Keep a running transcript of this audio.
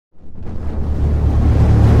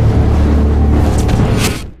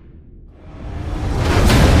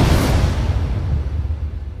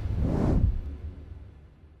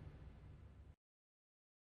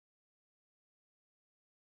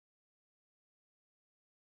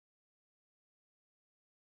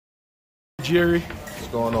Jerry. What's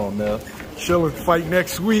going on, man? Chilling. Fight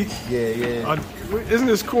next week. Yeah. Isn't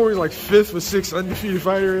this Corey's like 5th or 6th undefeated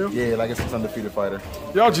fighter? Yo? Yeah, like it's an undefeated fighter.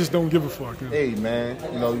 Y'all just don't give a fuck. Man. Hey, man,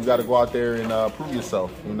 you know, you got to go out there and prove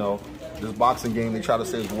yourself. You know, this boxing game, they try to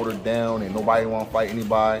say is watered down and nobody want to fight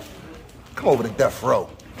anybody. Come over to death row.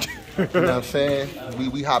 You know what I'm saying?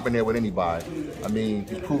 We hop in there with anybody. I mean,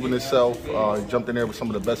 he's proven himself. He jumped in there with some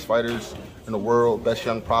of the best fighters in the world, best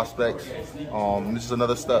young prospects. This is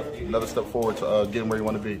another step forward to getting where you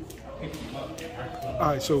want to be. All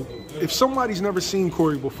right, so if somebody's never seen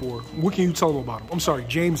Corey before, what can you tell them about him? I'm sorry,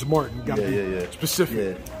 James Martin. Got to be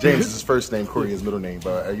specific. Yeah, James is his first name, Corey is his middle name,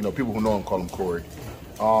 but you know, people who know him call him Corey.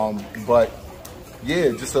 But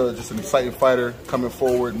yeah, just an exciting fighter coming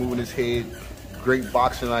forward, moving his head. Great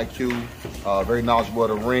boxing IQ, very knowledgeable of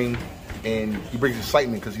the ring, and he brings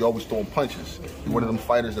excitement because he always throwing punches. He's one of them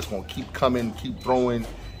fighters that's going to keep coming, keep throwing,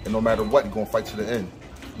 and no matter what, he's going to fight to the end.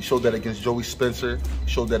 He showed that against Joey Spencer,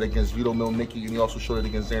 showed that against Vito Milnicki, and he also showed it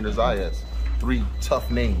against Xander Zayas. 3 tough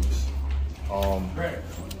names.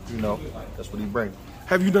 You know, that's what he brings.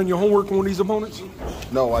 Have you done your homework on these opponents?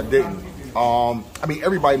 No, I didn't. I mean,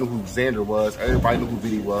 everybody knew who Xander was, everybody knew who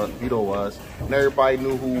Vito was, and everybody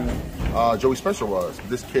knew who Joey Spencer was.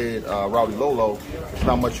 This kid, Roudy Lolo, there's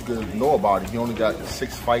not much you could know about him. He only got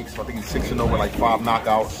 6 fights. I think he's 6-0 with like 5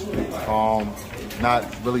 knockouts.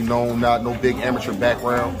 Not really known, no big amateur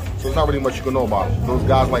background, so there's not really much you can know about him. Those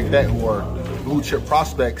guys like that who are blue chip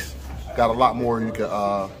prospects got a lot more you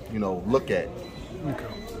can, you know, look at. Okay.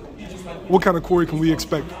 What kind of Corey can we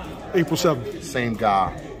expect April 7th? Same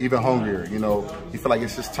guy, even hungrier. You know, you feel like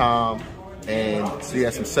it's his time, and so he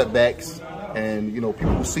has some setbacks. And you know,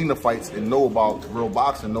 people who've seen the fights and know about real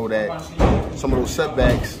boxing know that some of those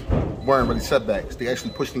setbacks weren't really setbacks. They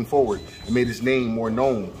actually pushed him forward and made his name more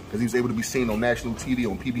known because he was able to be seen on national TV,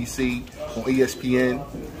 on PBC, on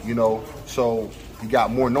ESPN. You know, so he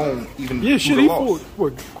got more known even. Yeah, shit. He fought.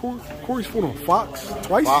 What? Corey's fought on Fox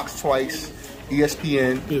twice. Fox twice.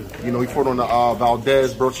 ESPN. Yeah. You know, he fought on the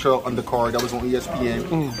Valdez Burchell undercard. That was on ESPN.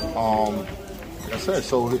 Like I said,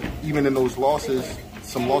 so even in those losses,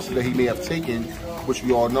 some losses that he may have taken, which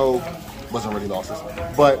we all know wasn't really losses,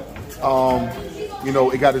 but you know,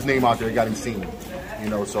 it got his name out there, it got him seen. You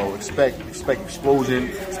know, so expect explosion,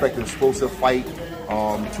 expect an explosive fight.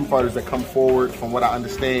 2 fighters that come forward, from what I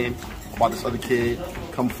understand about this other kid,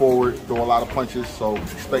 come forward, throw a lot of punches. So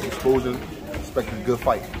expect explosion, expect a good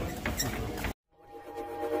fight.